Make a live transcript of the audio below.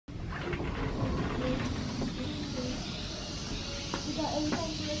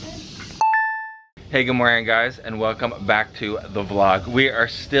Hey, good morning guys, and welcome back to the vlog. We are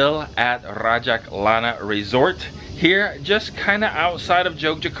still at Rajaklana Resort here, just kind of outside of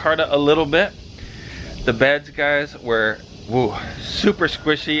Yogyakarta a little bit. The beds, guys, were super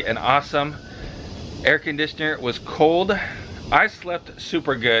squishy and awesome. Air conditioner was cold. I slept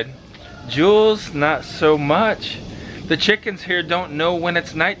super good. Jules, not so much. The chickens here don't know when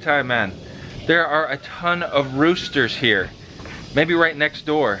it's nighttime, man. There are a ton of roosters here, maybe right next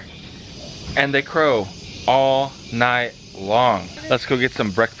door. And they crow all night long. Let's go get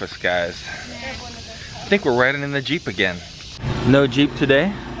some breakfast, guys. I think we're riding in the Jeep again. No Jeep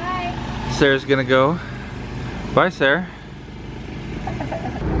today. Bye. Sarah's gonna go. Bye, Sarah.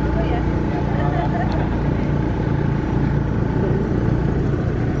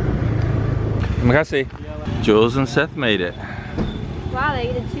 Makasih. Jules and Seth made it. Wow,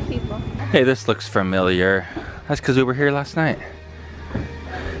 they did 2 people. Hey, this looks familiar. That's because we were here last night.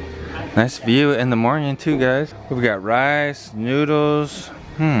 Nice view in the morning too, guys. We've got rice, noodles.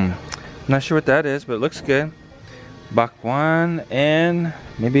 Not sure what that is, but it looks good. Bakwan and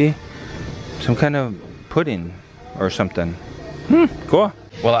maybe some kind of pudding or something. Cool.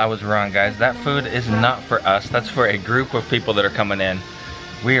 Well, I was wrong, guys. That food is not for us. That's for a group of people that are coming in.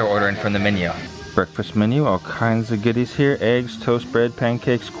 We are ordering from the menu. Breakfast menu, all kinds of goodies here. Eggs, toast bread,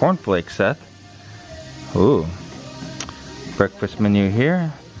 pancakes, cornflakes, Seth. Ooh. Breakfast menu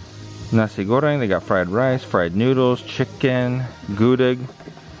here. Nasi goreng, they got fried rice, fried noodles, chicken, gudeg,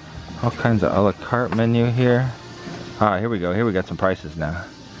 all kinds of a la carte menu here. Ah, here we go. Here we got some prices now.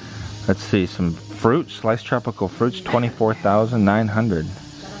 Let's see, some fruits, sliced tropical fruits, 24,900.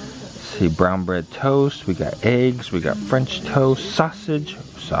 Let's see, brown bread toast. We got eggs. We got French toast, sausage,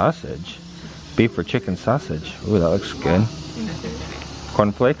 beef or chicken sausage. Ooh, that looks good.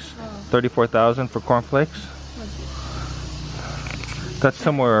 Cornflakes, 34,000 for cornflakes. That's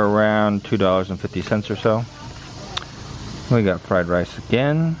somewhere around $2.50 or so. We got fried rice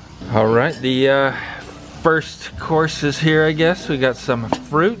again. All right, the first course is here, I guess. We got some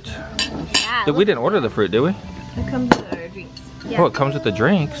fruit. Yeah, We didn't order the fruit, did we? It comes with our drinks. Yeah. Oh, it comes with the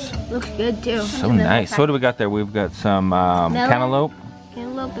drinks. Looks good too. So nice. So what do we got there? We've got some cantaloupe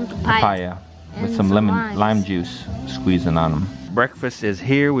and papaya. with And some limes. lime juice squeezing on them. Breakfast is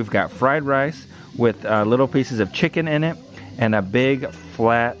here. We've got fried rice with little pieces of chicken in it. And a big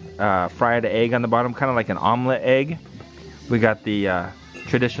flat fried egg on the bottom, kind of like an omelet egg. We got the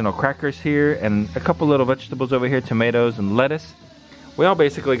traditional crackers here and a couple little vegetables over here, tomatoes and lettuce. We all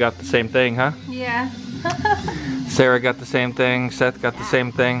basically got the same thing, huh? Yeah. Sarah got the same thing, Seth got the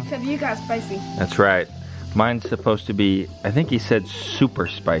same thing. Except you got spicy. That's right. Mine's supposed to be, I think he said super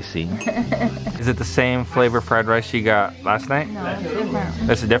spicy. Is it the same flavor fried rice you got last night? No, it's different.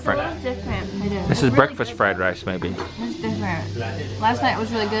 This is different. It's different. It is. This is breakfast fried rice, maybe. It's different. Last night was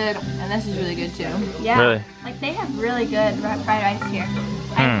really good, and this is really good too. Yeah. Really? Like they have really good fried rice here.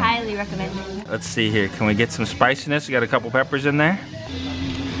 I highly recommend it. Let's see here. Can we get some spiciness? We got a couple peppers in there.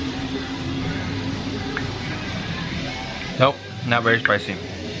 Nope, not very spicy.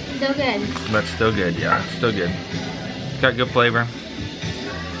 Still good. But still good, yeah, still good. Got good flavor.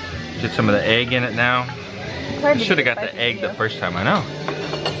 Get some of the egg in it now. Should have got the egg the first time, I know.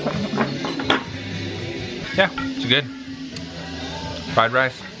 Yeah, it's good. Fried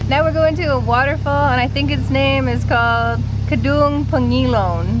rice. Now we're going to a waterfall, and I think its name is called Kadung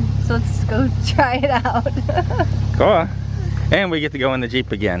Pangilon. So let's go try it out. Cool. And we get to go in the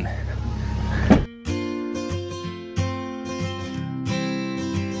Jeep again.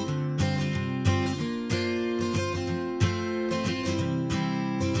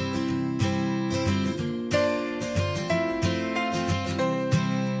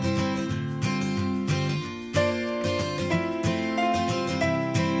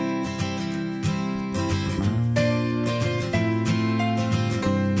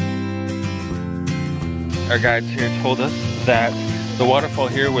 Our guides here told us that the waterfall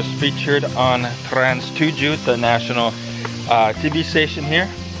here was featured on Trans 7, the national TV station here,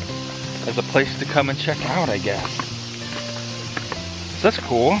 as a place to come and check out, I guess. So that's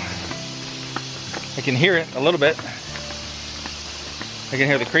cool. I can hear it a little bit. I can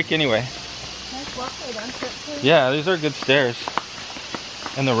hear the creek anyway. Nice walkway down to it too. Yeah, these are good stairs.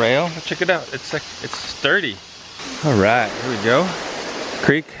 And the rail, check it out. It's like, it's sturdy. All right, here we go.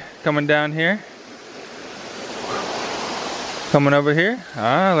 Creek coming down here. Coming over here.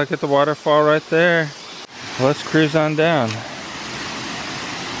 Ah, look at the waterfall right there. Well, let's cruise on down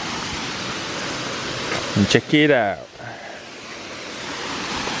and check it out.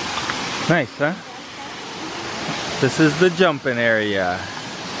 Nice, huh? This is the jumping area.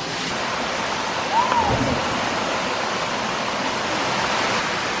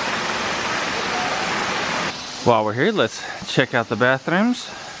 While we're here, let's check out the bathrooms.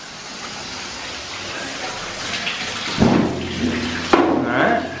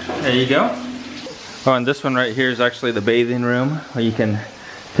 Alright, there you go. Oh, and this one right here is actually the bathing room where you can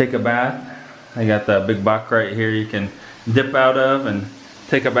take a bath. I got the big buck right here you can dip out of and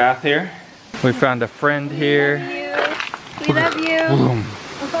take a bath here. We found a friend here. We love you.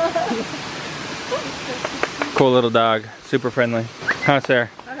 Cool little dog, super friendly. Huh, Sarah?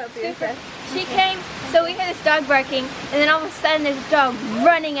 I'll help you. She came, so we heard this dog barking, and then all of a sudden there's a dog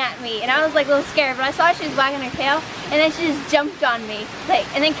running at me, and I was like a little scared, but I saw she was wagging her tail, and then she just jumped on me, like,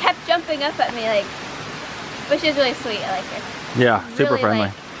 and then kept jumping up at me, like, but she was really sweet. I like her. Yeah, super really, friendly.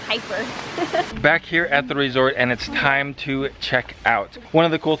 Like, hyper. Back here at the resort, and it's time to check out. One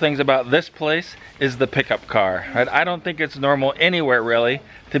of the cool things about this place is the pickup car. Right? I don't think it's normal anywhere really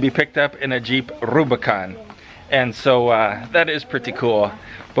to be picked up in a Jeep Rubicon. And so that is pretty cool.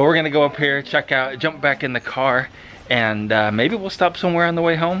 But we're gonna go up here, check out, jump back in the car, and maybe we'll stop somewhere on the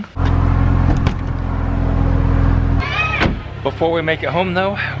way home. Before we make it home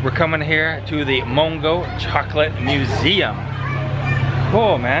though, we're coming here to the Mango Chocolate Museum.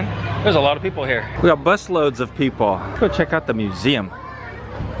 Whoa, man, there's a lot of people here. We got busloads of people. Let's go check out the museum.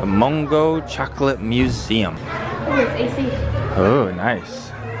 The Mango Chocolate Museum. Oh, it's AC. Oh,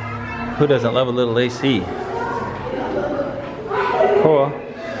 nice. Who doesn't love a little AC? Cool.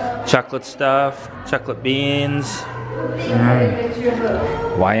 Chocolate stuff, chocolate beans.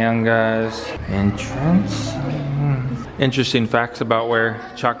 Wayangas. Entrance. Interesting facts about where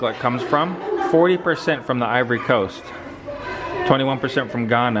chocolate comes from. 40% from the Ivory Coast. 21% from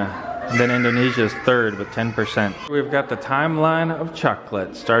Ghana. And then Indonesia is third with 10%. We've got the timeline of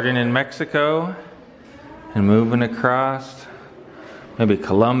chocolate starting in Mexico and moving across. Maybe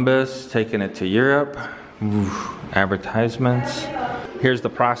Columbus, taking it to Europe. Ooh, advertisements. Here's the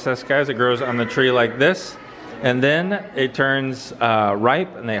process, guys. It grows on the tree like this, and then it turns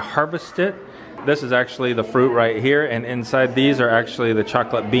ripe and they harvest it. This is actually the fruit right here, and inside these are actually the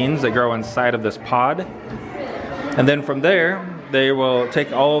chocolate beans that grow inside of this pod. And then from there, they will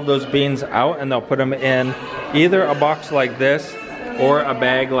take all of those beans out and they'll put them in either a box like this or a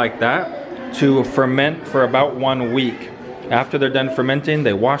bag like that to ferment for about 1 week. After they're done fermenting,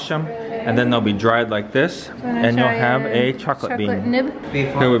 they wash them, and then they'll be dried like this, and you'll have a chocolate bean. Nib.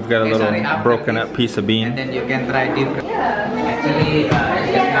 Here we've got a little broken up piece of bean. And then you can try different. Actually,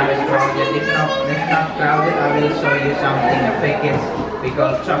 now it's crowded. It's not crowded. I will show you something, a package. We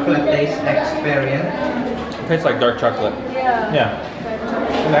call chocolate taste experience. It tastes like dark chocolate. Yeah.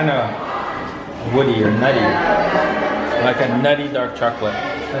 Kind of woody or nutty. Like a nutty dark chocolate.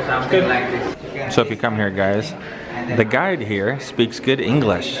 So something like this. So if you come here, guys, the guide here speaks good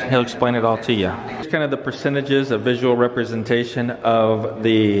English. He'll explain it all to you. It's kind of the percentages of visual representation of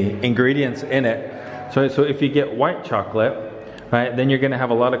the ingredients in it. So if you get white chocolate, right, then you're going to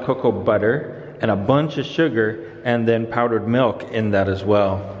have a lot of cocoa butter and a bunch of sugar and then powdered milk in that as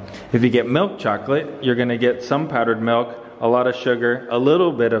well. If you get milk chocolate, you're going to get some powdered milk, a lot of sugar, a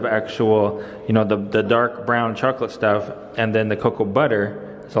little bit of actual, you know, the dark brown chocolate stuff, and then the cocoa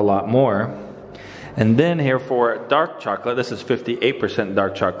butter is a lot more. And then here for dark chocolate, this is 58%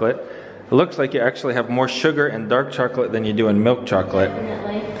 dark chocolate. It looks like you actually have more sugar in dark chocolate than you do in milk chocolate.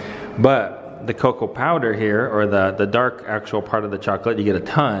 But the cocoa powder here, or the dark actual part of the chocolate, you get a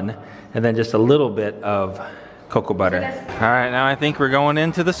ton, and then just a little bit of cocoa butter. All right, now I think we're going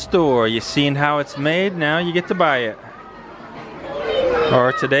into the store. You've seen how it's made, now you get to buy it.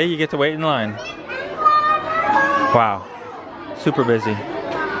 Or today you get to wait in line. Wow, super busy.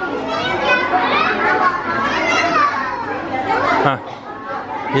 Huh.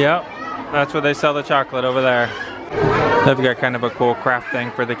 Yep, that's where they sell the chocolate over there. They've got kind of a cool craft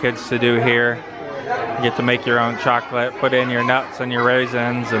thing for the kids to do here. You get to make your own chocolate, put in your nuts and your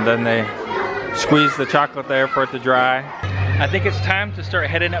raisins, and then they squeeze the chocolate there for it to dry. I think it's time to start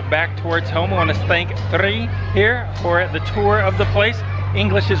heading up back towards home. I want to thank Tri here for the tour of the place.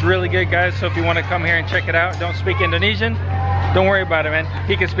 English is really good, guys, so if you want to come here and check it out, don't speak Indonesian, don't worry about it, man.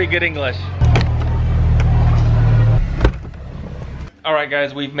 He can speak good English. Alright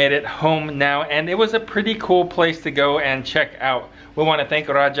guys, we've made it home now, and it was a pretty cool place to go and check out. We want to thank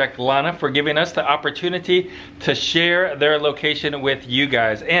Rajaklana for giving us the opportunity to share their location with you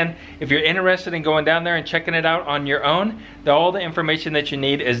guys. And if you're interested in going down there and checking it out on your own, all the information that you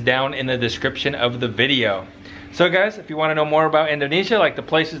need is down in the description of the video. So guys, if you want to know more about Indonesia, like the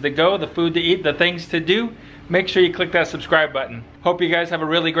places to go, the food to eat, the things to do, make sure you click that subscribe button. Hope you guys have a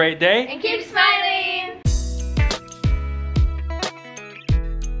really great day. And keep smiling.